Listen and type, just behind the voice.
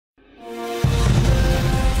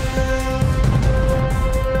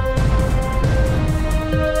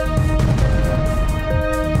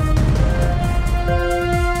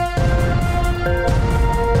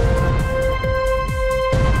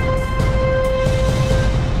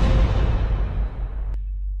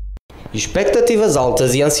Expectativas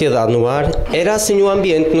altas e ansiedade no ar, era assim o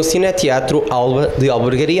ambiente no CineTeatro Alba de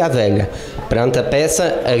Albergaria-a-Velha, perante a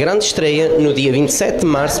peça A Grande Estreia, no dia 27 de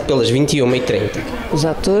março, pelas 21h30. Os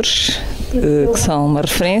atores, que são uma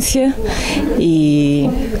referência, e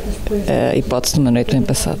a hipótese de uma noite bem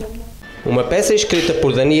passada. Uma peça escrita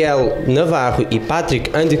por Danielle Navarro e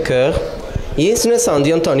Patrick Haudecoeur e a encenação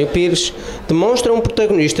de António Pires demonstra um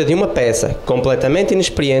protagonista de uma peça completamente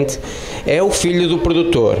inexperiente é o filho do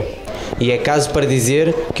produtor. E é caso para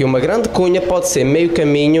dizer que uma grande cunha pode ser meio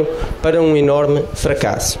caminho para um enorme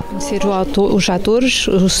fracasso. Ser os atores,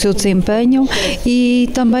 o seu desempenho e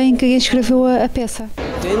também quem escreveu a peça.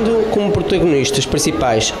 Tendo como protagonistas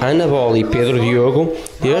principais Ana Bola e Pedro Diogo,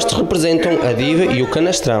 estes representam a diva e o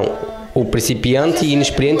canastrão, o principiante e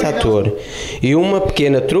inexperiente ator, e uma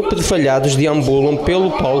pequena trupe de falhados deambulam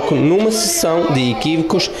pelo palco numa sessão de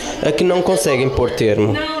equívocos a que não conseguem pôr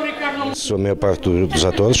termo. A maior parte dos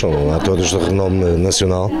atores são atores de renome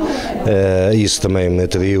nacional, isso também me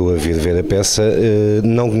atraiu a vir ver a peça.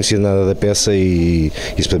 Não conhecia nada da peça e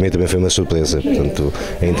isso para mim também foi uma surpresa. Portanto,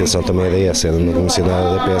 a intenção também era essa, era não conhecer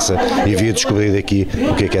nada da peça e vir descobrir aqui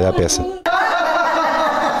o que era a peça.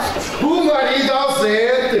 O marido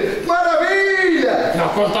ausente, maravilha! Não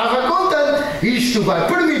contava com tanto. Isto vai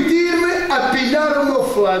permitir-me apilar o meu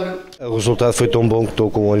flano. O resultado foi tão bom que estou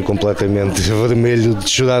com o olho completamente vermelho de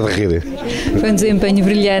chorar de rir. Foi um desempenho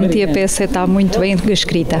brilhante e a peça está muito bem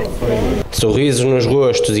escrita. Sorrisos nos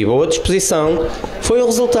rostos e boa disposição foi o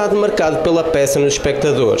resultado marcado pela peça nos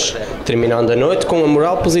espectadores, terminando a noite com uma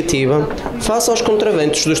moral positiva face aos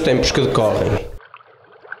contraventos dos tempos que decorrem.